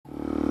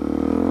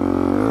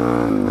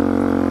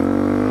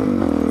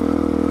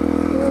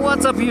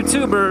up,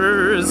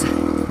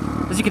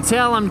 YouTubers? As you can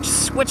tell, I'm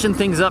switching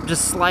things up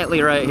just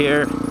slightly right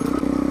here.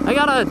 I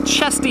got a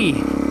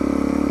chesty,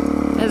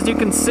 as you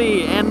can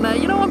see, and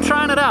you know, I'm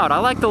trying it out. I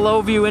like the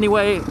low view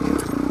anyway.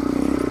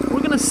 We're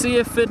gonna see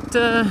if it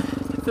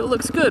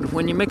looks good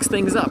when you mix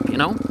things up, you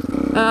know?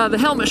 The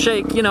helmet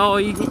shake, you know,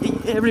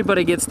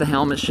 everybody gets the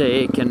helmet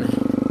shake, and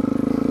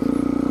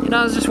you know,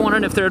 I was just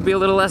wondering if there'd be a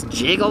little less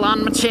jiggle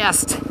on my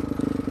chest.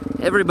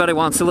 Everybody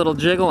wants a little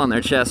jiggle on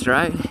their chest,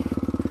 right?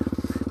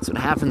 That's what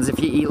happens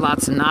if you eat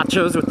lots of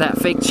nachos with that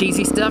fake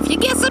cheesy stuff. You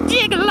get some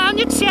jiggle on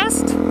your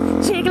chest.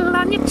 Jiggle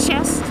on your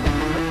chest.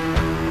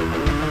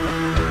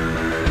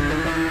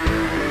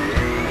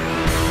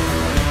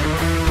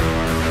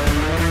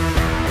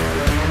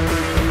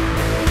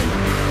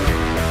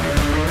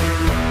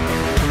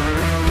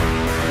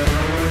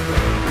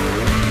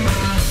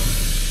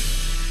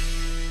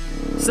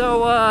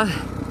 So,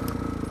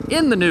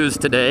 in the news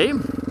today,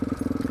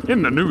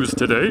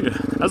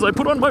 as I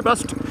put on my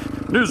best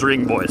news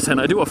ring voice and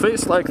I do a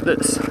face like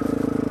this,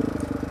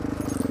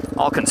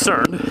 all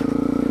concerned,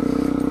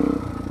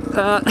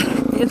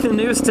 in the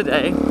news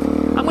today,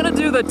 I'm gonna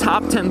do the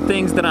top 10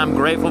 things that I'm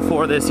grateful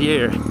for this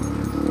year.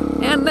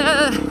 And,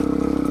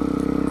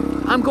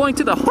 I'm going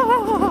to the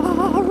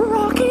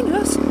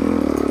rockiness.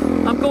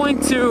 I'm going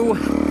to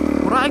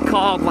what I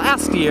called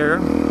last year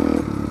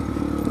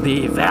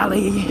the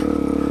Valley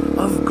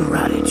of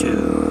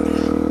Gratitude.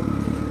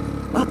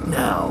 Up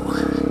now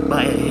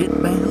by a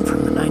hit band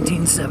from the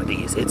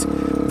 1970s. It's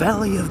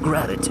Valley of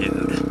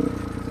Gratitude.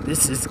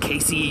 This is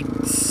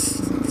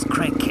Casey's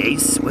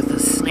crankcase with a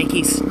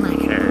snaky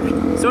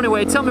snacker. So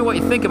anyway, tell me what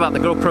you think about the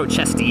GoPro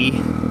Chesty.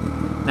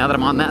 Now that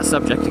I'm on that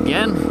subject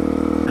again,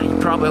 you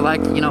probably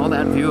like, you know,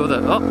 that view of the,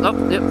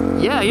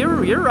 yeah,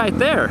 you're right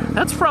there.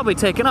 That's probably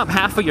taken up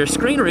half of your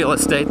screen real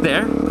estate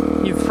there.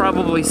 You've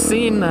probably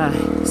seen the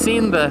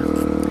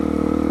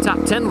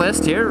top 10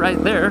 list here,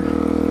 right there.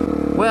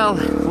 Well,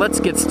 let's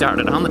get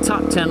started on the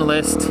top 10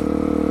 list.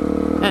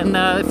 And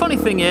the funny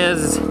thing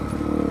is,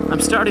 I'm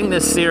starting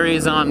this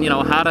series on, you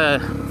know, how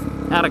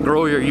to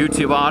grow your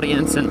YouTube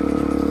audience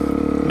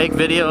and make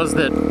videos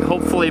that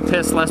hopefully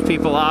piss less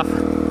people off.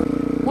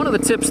 One of the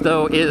tips,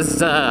 though, is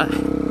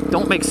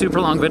don't make super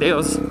long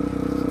videos.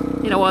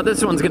 You know what?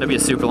 This one's gonna be a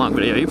super long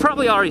video. You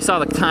probably already saw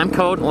the time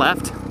code and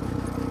left,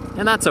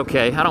 and that's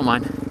okay. I don't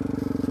mind.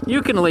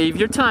 You can leave.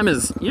 Your time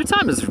is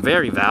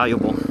very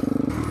valuable.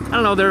 I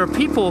don't know, there are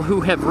people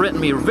who have written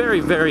me very,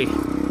 very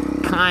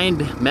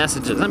kind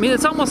messages. I mean,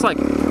 it's almost like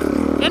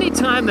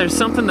anytime there's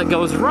something that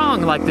goes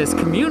wrong, like this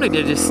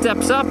community just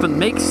steps up and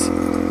makes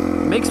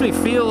me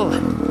feel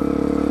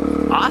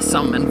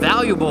awesome and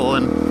valuable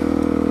and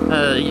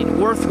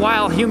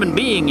worthwhile human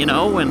being, you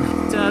know, and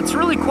it's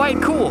really quite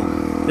cool,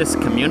 this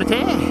community.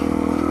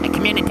 A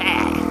community.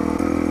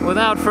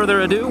 Without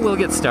further ado, we'll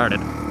get started.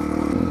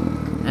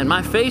 And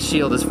my face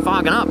shield is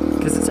fogging up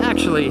because it's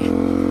actually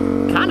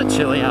kind of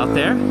chilly out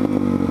there.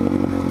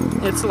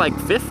 It's like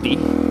 50.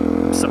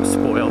 I'm so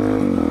spoiled.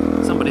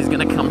 Somebody's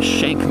gonna come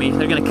shank me.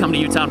 They're gonna come to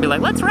Utah and be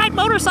like, let's ride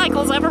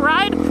motorcycles, ever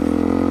ride?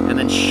 And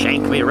then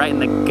shank me right in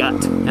the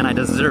gut. And I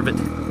deserve it.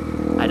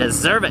 I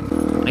deserve it.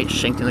 I get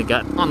shanked in the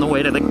gut on the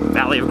way to the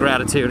Valley of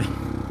Gratitude.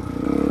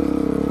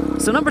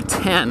 So number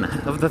 10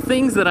 of the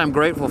things that I'm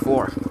grateful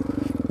for.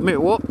 There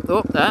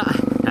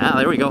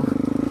we go.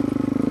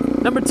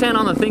 Number 10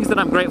 on the things that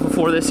I'm grateful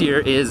for this year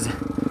is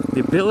the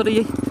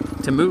ability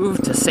to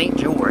move to St.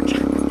 George.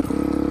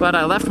 But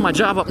I left my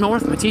job up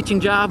north, my teaching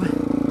job,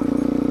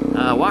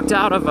 walked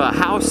out of a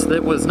house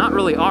that was not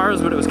really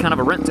ours, but it was kind of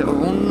a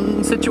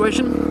rent-to-own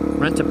situation.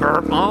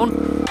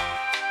 Rent-to-burp-own.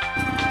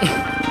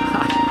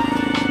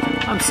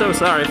 I'm so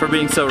sorry for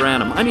being so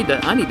random. I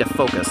need to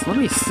focus. Let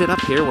me sit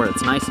up here where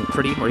it's nice and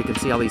pretty, where you can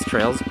see all these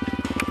trails.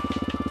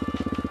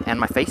 And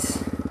my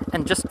face.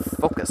 And just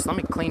focus. Let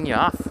me clean you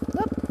off.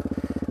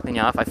 Clean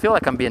you off. I feel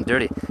like I'm being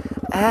dirty.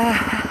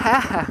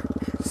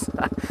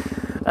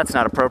 That's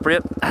not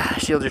appropriate.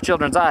 Shield your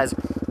children's eyes.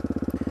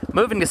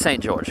 Moving to St.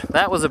 George.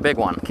 That was a big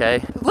one,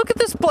 okay? Look at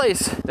this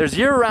place. There's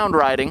year-round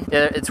riding.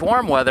 It's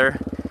warm weather.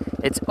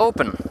 It's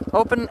open.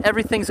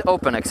 Everything's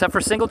open, except for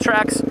single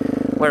tracks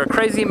where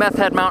crazy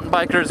meth-head mountain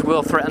bikers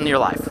will threaten your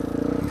life.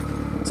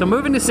 So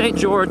moving to St.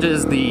 George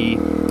is the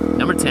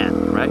number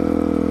 10, right?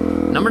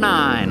 Number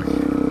 9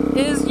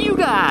 is you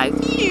guys.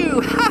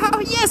 You.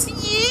 Yes,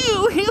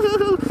 you. You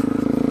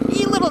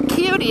little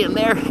cutie in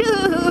there.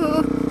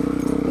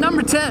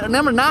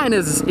 Number 9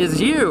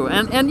 is you,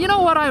 and you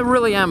know what? I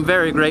really am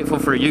very grateful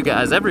for you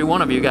guys, every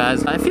one of you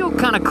guys. I feel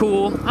kind of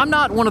cool. I'm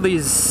not one of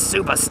these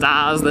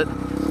superstars that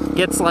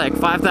gets like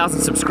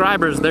 5,000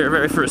 subscribers their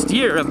very first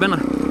year. I've been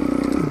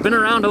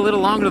around a little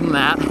longer than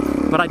that,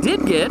 but I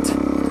did get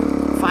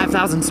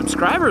 5,000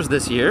 subscribers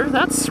this year.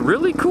 That's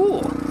really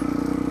cool.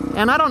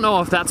 And I don't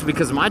know if that's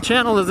because my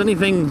channel is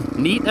anything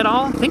neat at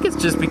all. I think it's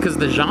just because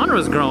the genre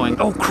is growing.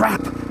 Oh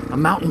crap, a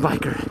mountain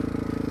biker.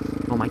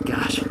 Oh my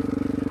gosh.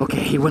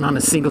 Okay, he went on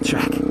a single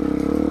track.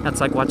 That's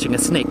like watching a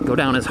snake go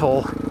down his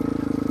hole.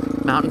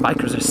 Mountain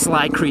bikers are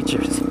sly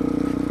creatures.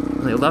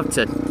 They love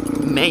to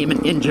maim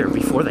and injure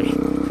before they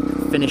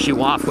finish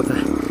you off with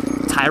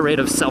a tirade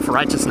of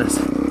self-righteousness.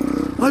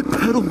 I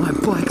pedal my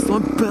bike, so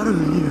I'm better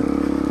than you.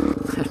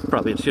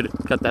 Probably should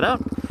have cut that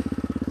out.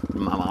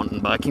 My mountain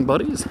biking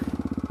buddies.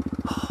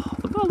 Oh,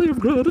 the Valley of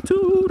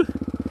Gratitude.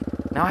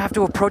 Now I have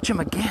to approach him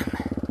again.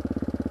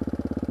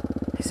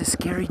 He's a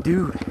scary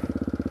dude.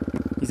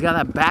 He's got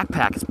that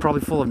backpack. It's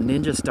probably full of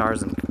ninja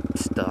stars and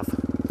stuff.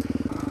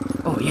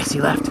 Oh, yes, he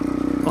left.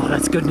 Oh,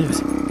 that's good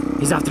news.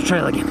 He's off the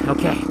trail again.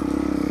 Okay.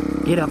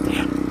 Get up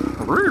there.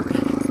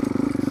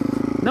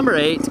 Number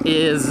 8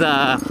 is,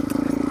 I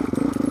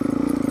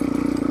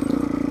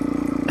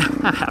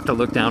have to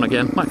look down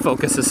again. My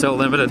focus is so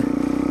limited.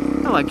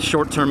 I like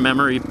short-term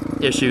memory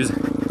issues.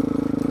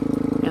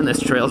 And this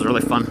trail's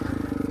really fun.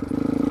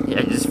 Yeah,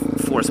 you just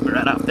forced me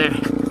right out there.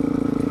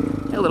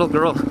 Hey, little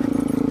girl.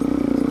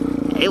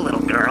 Hey,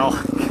 little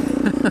girl.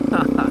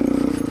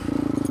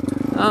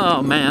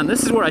 Oh, man.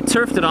 This is where I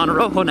turfed it on a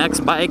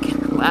Rohonex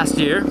bike last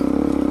year.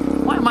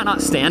 Why am I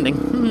not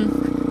standing?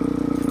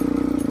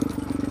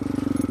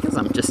 Because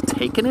I'm just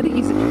taking it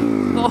easy.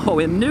 Oh,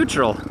 in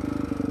neutral.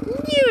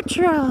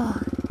 Neutral.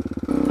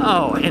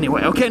 Oh,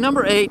 anyway. Okay,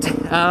 number 8.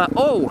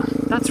 Oh,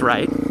 that's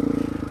right.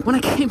 When I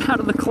came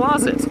out of the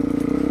closet.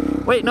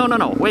 Wait, no.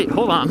 Wait,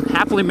 hold on.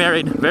 Happily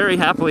married. Very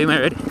happily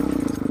married.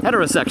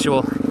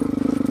 Heterosexual.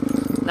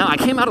 Now, I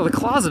came out of the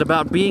closet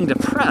about being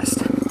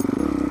depressed.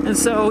 And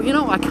so, you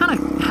know, I kind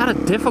of had a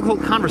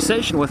difficult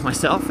conversation with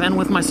myself and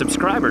with my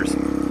subscribers.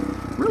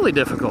 Really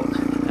difficult.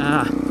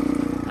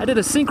 I did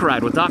a sync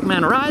ride with Doc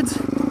Man Rides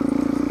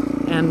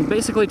and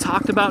basically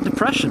talked about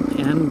depression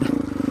and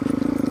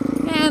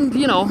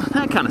you know,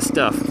 that kind of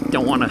stuff.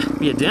 Don't want to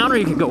be a downer,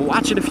 you can go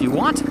watch it if you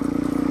want.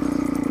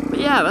 But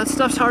yeah, that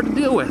stuff's hard to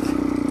deal with.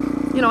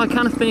 You know, I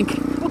kind of think,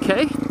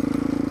 okay,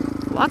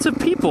 lots of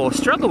people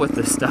struggle with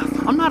this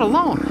stuff. I'm not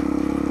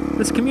alone.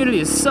 This community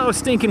is so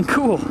stinking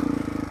cool.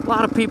 A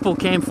lot of people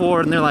came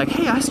forward and they're like,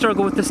 hey, I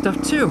struggle with this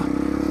stuff too.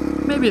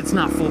 Maybe it's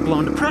not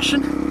full-blown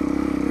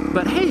depression,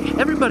 but hey,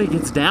 everybody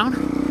gets down.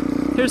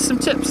 Here's some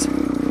tips.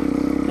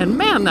 And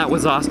man, that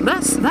was awesome.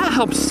 That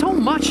helps so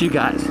much, you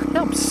guys. It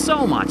helps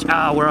so much.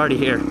 Ah, we're already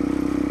here.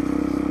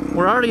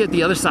 We're already at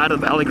the other side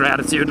of the Valley of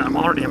Gratitude, and I'm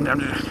down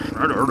there.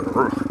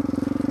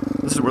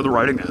 This is where the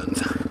riding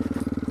ends.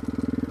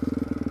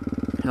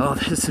 Oh,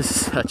 this is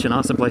such an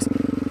awesome place.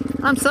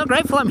 I'm so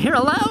grateful I'm here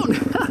alone.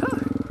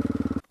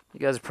 You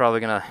guys are probably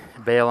gonna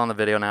bail on the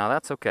video now.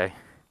 That's okay.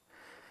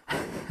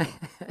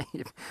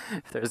 If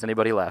there's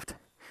anybody left.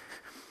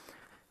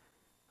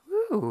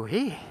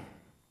 Woo-hee.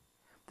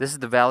 This is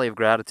the Valley of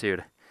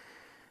Gratitude.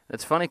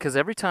 It's funny because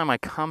every time I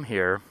come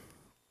here,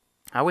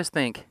 I always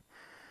think,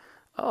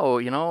 oh,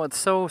 you know, it's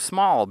so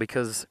small,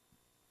 because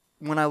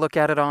when I look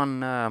at it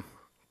on the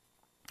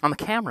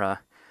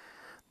camera,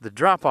 the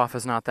drop-off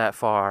is not that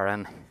far,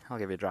 and I'll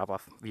give you a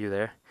drop-off view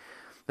there.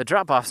 The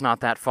drop-off's not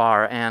that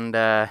far, and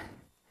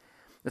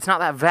it's not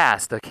that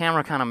vast. The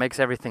camera kind of makes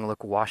everything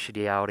look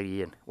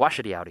washity-outy and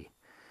washity-outy.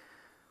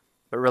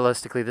 But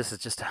realistically, this is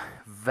just a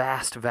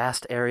vast,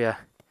 vast area.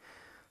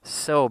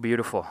 So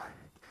beautiful.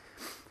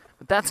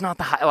 But that's not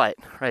the highlight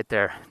right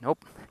there.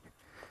 Nope.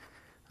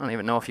 I don't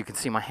even know if you can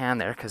see my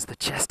hand there because the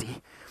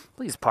chesty.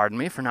 Please pardon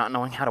me for not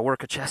knowing how to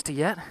work a chesty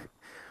yet.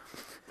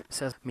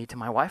 Says me to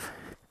my wife.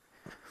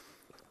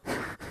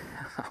 Oh,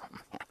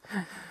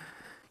 man.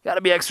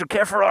 Gotta be extra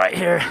careful right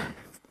here.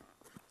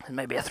 There's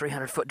maybe a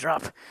 300-foot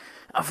drop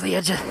off the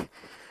edge of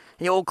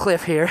the old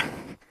cliff here.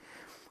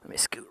 Let me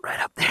scoot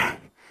right up there.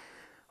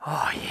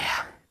 Oh,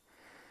 yeah.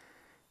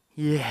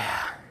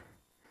 Yeah.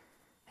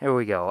 Here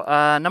we go.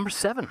 Number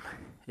 7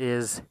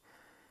 is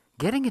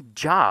getting a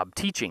job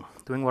teaching,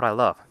 doing what I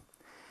love.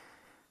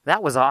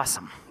 That was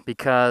awesome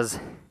because,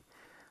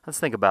 let's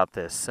think about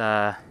this.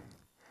 I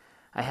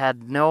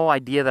had no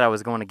idea that I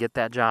was going to get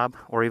that job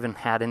or even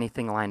had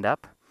anything lined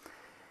up.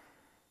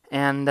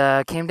 And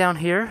came down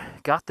here,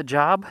 got the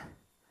job.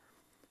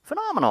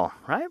 Phenomenal,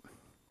 right?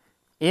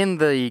 In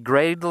the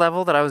grade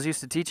level that I was used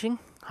to teaching,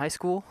 high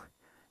school,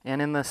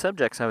 and in the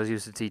subjects I was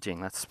used to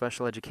teaching, that's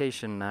special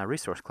education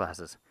resource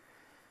classes.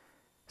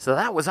 So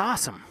that was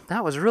awesome.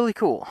 That was really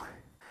cool.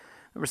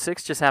 Number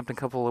 6 just happened a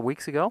couple of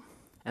weeks ago,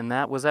 and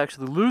that was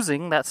actually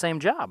losing that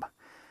same job.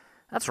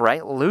 That's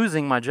right,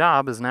 losing my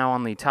job is now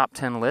on the top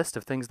 10 list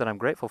of things that I'm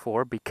grateful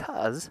for,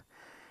 because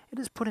it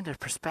has put into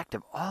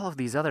perspective all of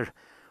these other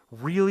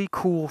really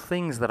cool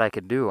things that I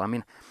could do. I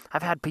mean,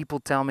 I've had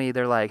people tell me,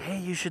 they're like, hey,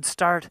 you should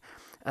start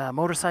a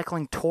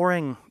motorcycling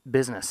touring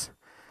business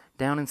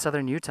down in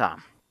southern Utah.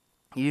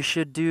 You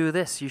should do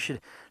this. You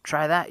should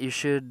try that. You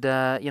should,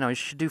 you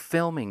should do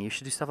filming. You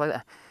should do stuff like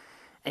that.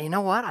 And you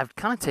know what? I've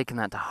kind of taken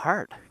that to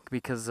heart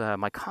because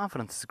my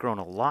confidence has grown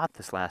a lot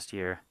this last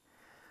year.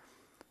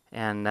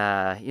 And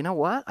you know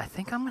what? I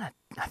think I'm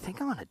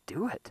gonna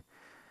do it.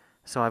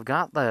 So I've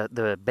got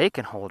the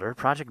bacon holder,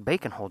 Project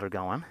Bacon Holder,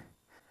 going,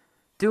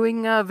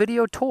 doing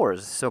video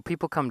tours. So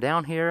people come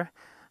down here,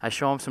 I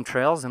show them some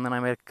trails, and then I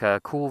make a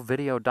cool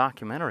video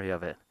documentary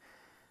of it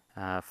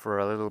for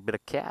a little bit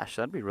of cash.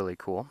 That'd be really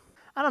cool.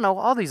 I don't know,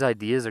 all these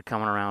ideas are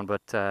coming around,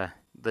 but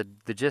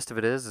the gist of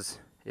it is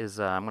is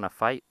I'm going to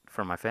fight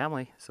for my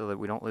family so that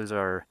we don't lose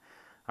our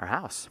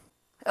house.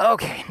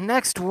 Okay,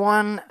 next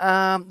one,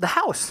 the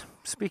house.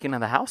 Speaking of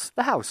the house.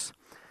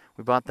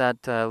 We bought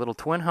that little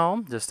twin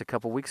home just a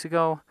couple weeks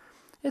ago.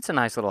 It's a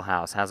nice little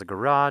house. Has a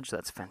garage.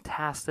 That's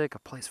fantastic. A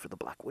place for the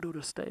Black Widow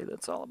to stay.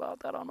 That's all about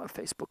that on my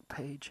Facebook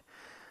page.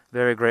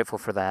 Very grateful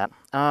for that.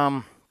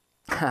 Number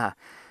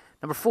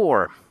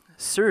 4,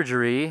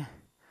 surgery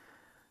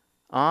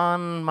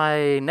on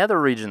my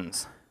nether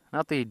regions.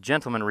 Not the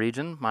gentleman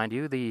region, mind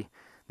you, the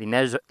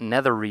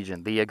nether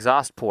region, the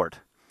exhaust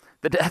port.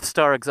 The Death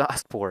Star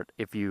exhaust port,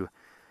 if you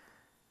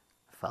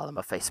follow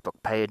my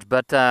Facebook page.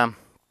 But that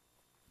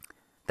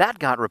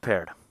got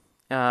repaired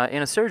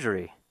in a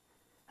surgery.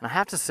 And I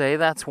have to say,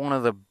 that's one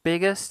of the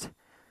biggest,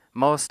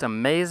 most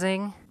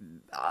amazing,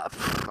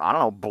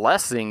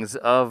 blessings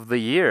of the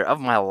year, of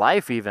my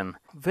life even.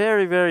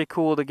 Very, very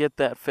cool to get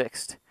that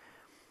fixed.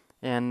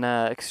 And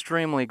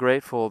extremely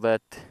grateful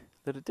that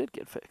it did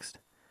get fixed.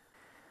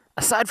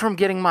 Aside from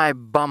getting my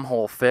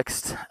bumhole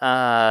fixed,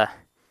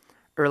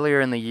 earlier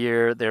in the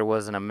year, there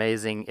was an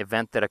amazing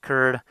event that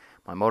occurred.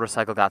 My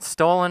motorcycle got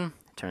stolen.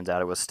 Turns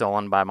out it was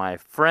stolen by my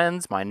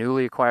friends, my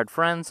newly acquired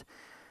friends,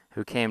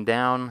 who came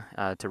down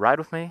to ride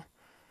with me.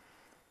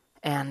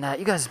 And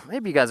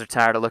maybe you guys are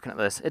tired of looking at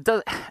this.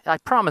 I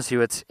promise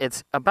you,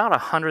 it's about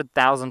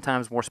 100,000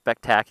 times more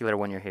spectacular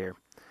when you're here.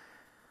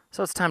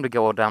 So it's time to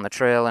go down the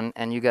trail,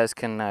 and you guys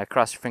can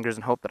cross your fingers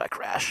and hope that I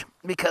crash,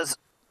 because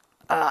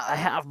I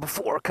have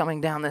before coming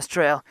down this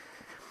trail.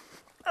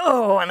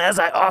 Oh, and as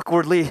I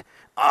awkwardly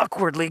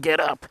get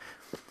up,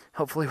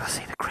 hopefully we'll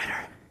see the critter.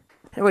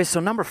 Anyway, so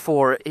number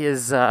 4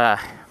 is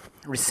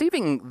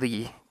receiving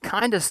the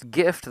kindest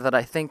gift that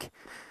I think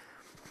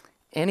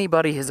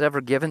anybody has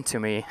ever given to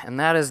me, and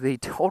that is the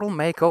total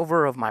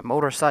makeover of my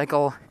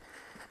motorcycle,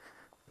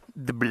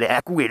 the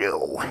Black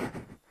Widow.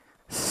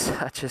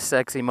 Such a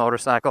sexy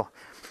motorcycle.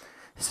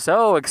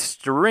 So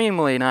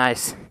extremely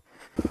nice.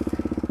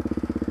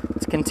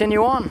 Let's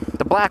continue on.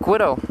 The Black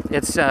Widow.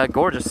 It's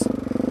gorgeous.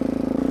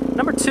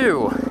 Number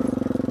 2,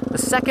 the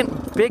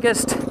second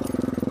biggest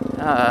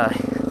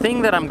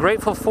thing that I'm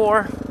grateful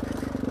for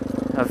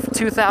of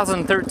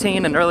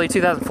 2013 and early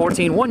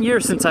 2014, 1 year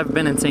since I've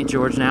been in St.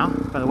 George now,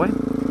 by the way.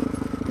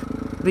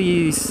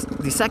 The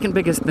second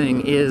biggest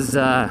thing is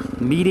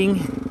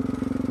meeting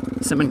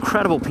some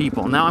incredible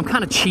people. Now, I'm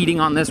kind of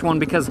cheating on this one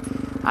because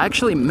I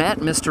actually met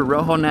Mr.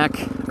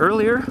 Rohonek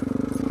earlier,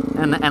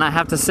 and I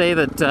have to say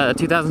that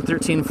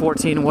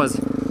 2013-14 was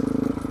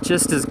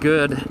just as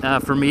good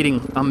for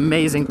meeting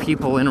amazing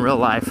people in real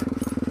life.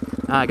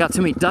 I got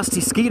to meet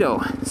Dusty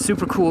Skeeto,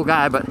 super cool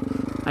guy, but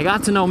I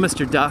got to know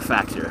Mr. Duff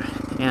Factor,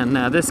 and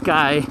this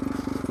guy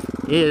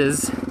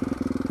is,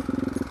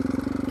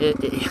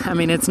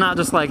 it's not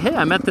just like, hey,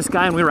 I met this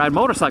guy and we ride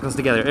motorcycles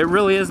together. It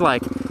really is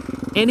like,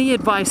 any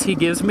advice he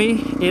gives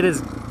me, it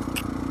is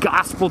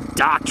gospel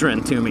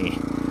doctrine to me.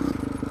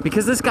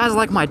 Because this guy's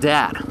like my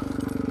dad.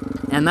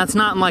 And that's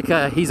not in like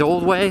a he's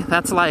old way.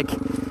 That's like,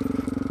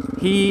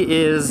 he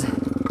is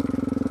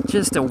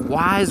just a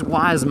wise,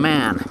 wise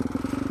man.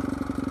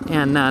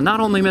 And not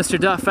only Mr.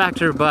 Duff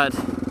Factor, but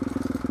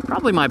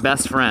probably my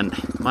best friend.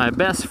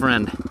 Mr.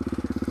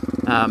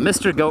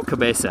 Goat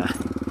Cabeza.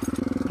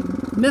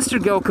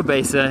 Mr. Goat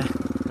Cabeza,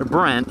 or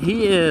Brent,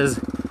 he is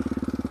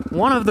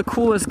one of the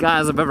coolest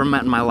guys I've ever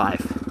met in my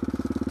life.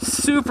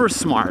 Super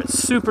smart,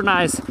 super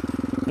nice,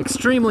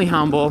 extremely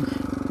humble,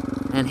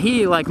 and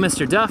he, like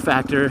Mr. Duff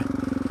Factor,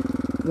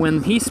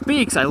 when he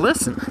speaks, I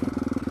listen.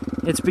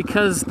 It's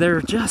because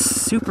they're just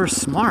super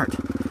smart.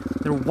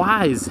 They're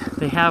wise.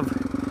 They have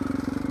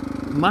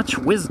much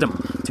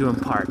wisdom to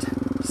impart.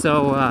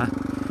 So I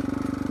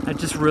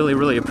just really,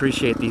 really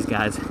appreciate these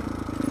guys.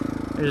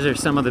 These are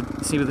some of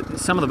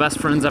the best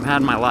friends I've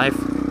had in my life,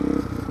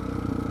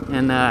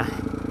 and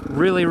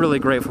really, really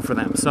grateful for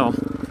them. So,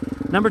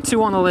 number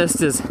 2 on the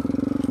list is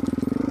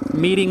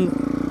meeting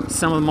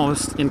some of the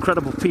most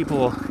incredible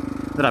people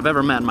that I've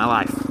ever met in my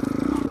life.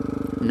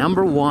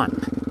 Number one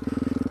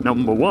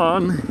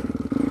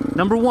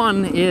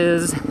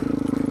is,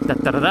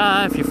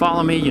 if you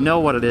follow me, you know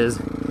what it is.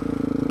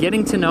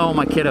 Getting to know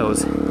my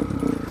kiddos.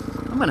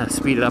 I'm gonna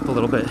speed it up a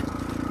little bit.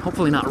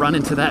 Hopefully not run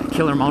into that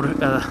killer mountain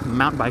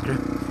biker.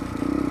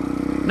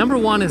 Number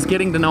 1 is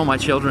getting to know my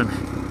children.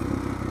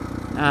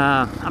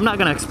 I'm not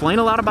gonna explain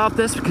a lot about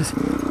this because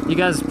you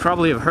guys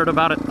probably have heard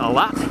about it a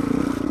lot.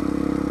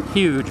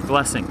 Huge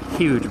blessing,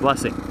 huge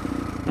blessing.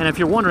 And if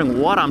you're wondering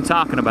what I'm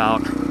talking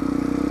about,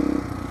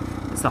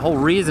 it's the whole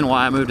reason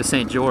why I moved to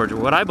St. George, or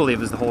what I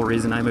believe is the whole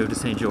reason I moved to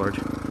St. George.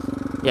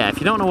 Yeah, if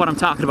you don't know what I'm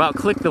talking about,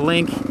 click the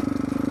link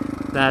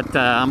that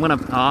I'm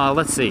gonna,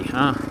 let's see.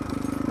 I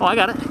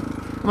got it.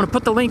 I'm gonna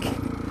put the link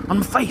on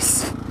my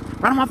face,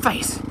 right on my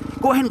face.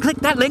 Go ahead and click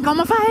that link on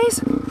my face.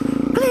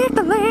 Click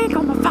the link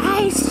on my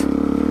face.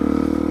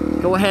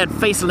 Go ahead,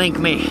 face link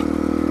me.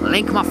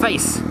 Link my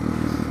face.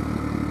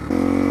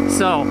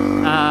 So,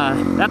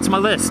 that's my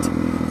list.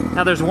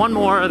 Now there's one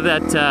more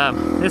that,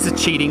 this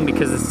is cheating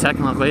because it's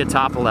technically a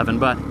top 11,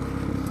 but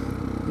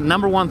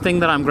number 1 thing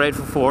that I'm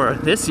grateful for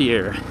this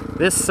year,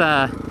 this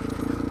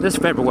this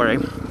February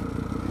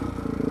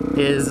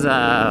is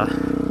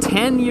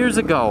 10 years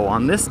ago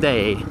on this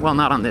day. Well,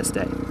 not on this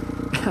day.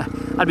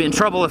 I'd be in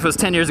trouble if it was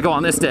 10 years ago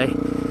on this day.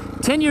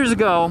 10 years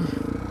ago,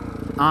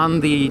 on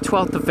the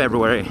 12th of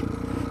February,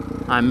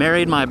 I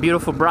married my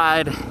beautiful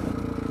bride,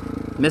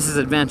 Mrs.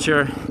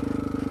 Adventure,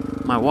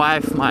 my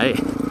wife, my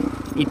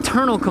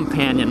eternal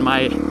companion,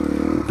 my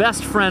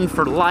best friend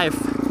for life,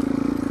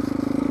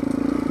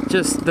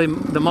 just the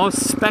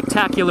most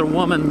spectacular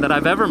woman that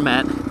I've ever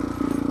met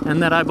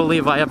and that I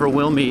believe I ever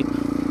will meet.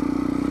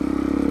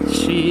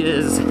 She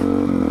is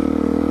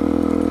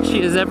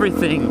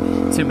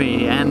everything to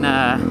me, and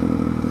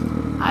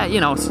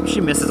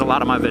she misses a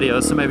lot of my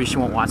videos, so maybe she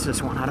won't watch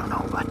this one, I don't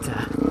know, but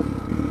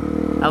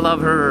I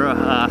love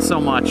her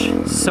so much.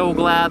 So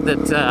glad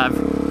that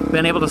I've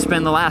been able to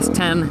spend the last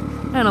 10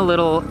 and a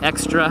little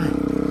extra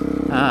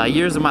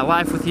years of my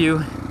life with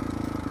you.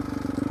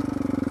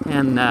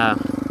 And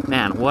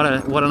man, what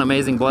an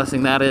amazing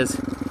blessing that is,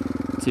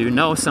 to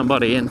know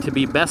somebody and to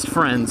be best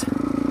friends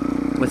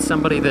with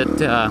somebody that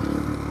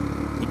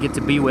you get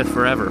to be with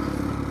forever.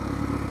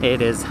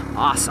 It is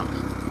awesome.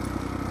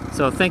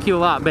 So thank you a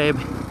lot, babe.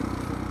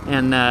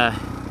 And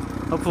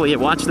hopefully you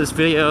watch this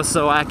video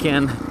so I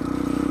can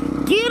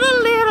get a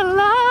little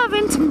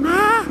loving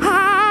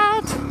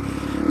tonight.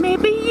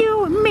 Maybe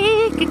you and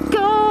me could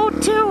go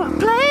to a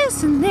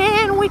place, and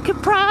then we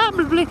could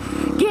probably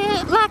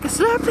get like a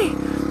Slurpee.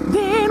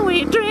 Then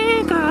we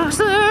drink our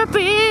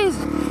Slurpees,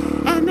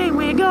 and then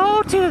we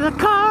go to the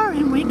car,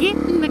 and we get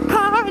in the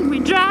car, and we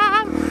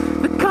drive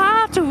the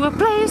car to a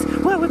place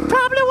where we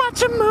probably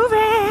watch a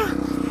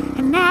movie.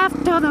 And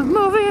after the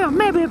movie, or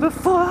maybe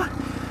before,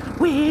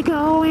 we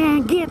go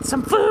and get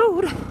some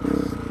food.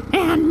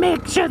 And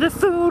make sure the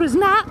food is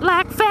not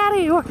like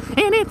fatty or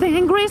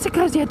anything greasy,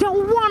 because you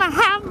don't want to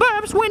have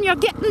burps when you're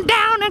getting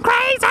down and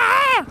crazy.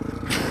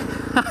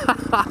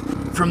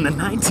 From the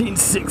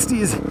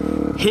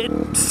 1960s hit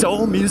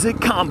soul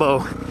music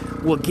combo,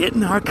 we'll get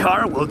in our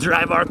car, we'll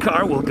drive our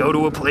car, we'll go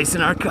to a place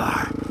in our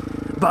car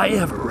by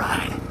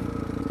eveRide.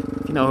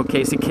 If you know who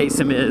Casey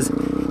Kasem is,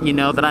 you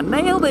know that I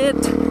nailed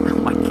it. Oh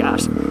my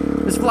gosh,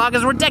 this vlog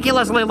is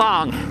ridiculously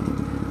long.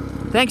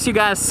 Thanks you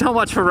guys so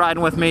much for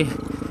riding with me.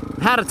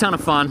 Had a ton of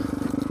fun.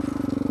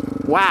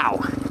 Wow.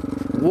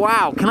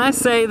 Wow, can I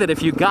say that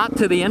if you got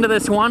to the end of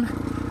this one,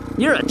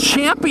 you're a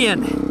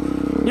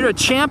champion. You're a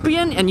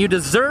champion, and you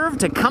deserve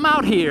to come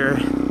out here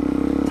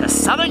to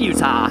southern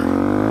Utah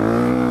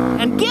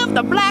and give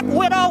the Black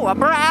Widow a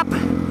brap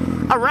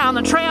around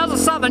the trails of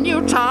southern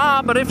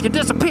Utah. But if you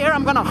disappear,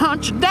 I'm gonna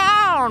hunt you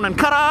down and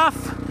cut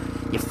off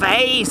your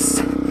face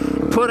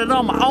and put it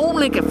on my own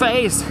linky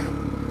face.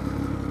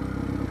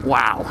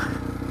 Wow.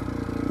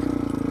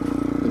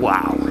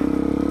 Wow.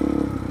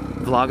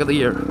 Vlog of the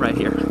year right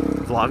here.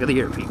 Vlog of the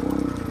year, people.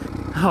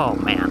 Oh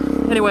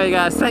man. Anyway,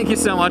 guys, thank you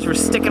so much for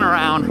sticking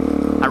around.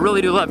 I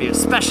really do love you,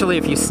 especially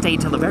if you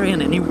stayed till the very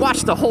end and you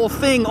watched the whole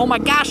thing. Oh my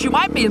gosh, you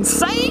might be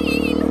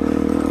insane,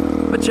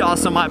 but you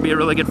also might be a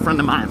really good friend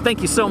of mine.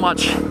 Thank you so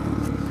much.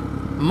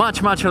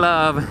 Much, much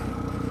love.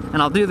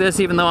 And I'll do this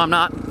even though I'm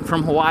not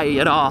from Hawaii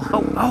at all.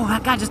 Oh,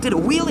 that guy just did a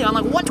wheelie on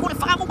like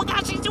 125. Oh my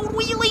gosh, he's doing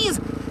wheelies.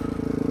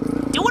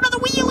 Do another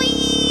wheelie.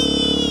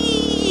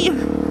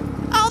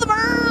 All the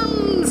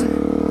berms.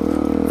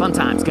 Fun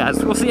times,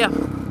 guys. We'll see ya.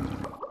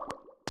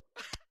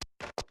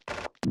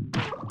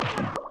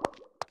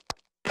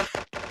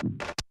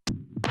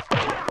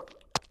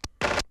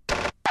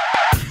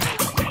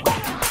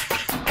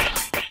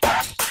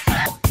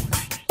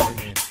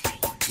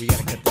 We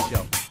gotta cut the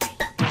show.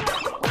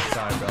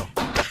 Sorry, bro.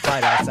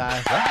 Fight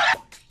outside. What?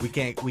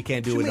 We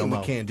can't do it no more.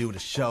 We can't do the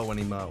show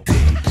anymore.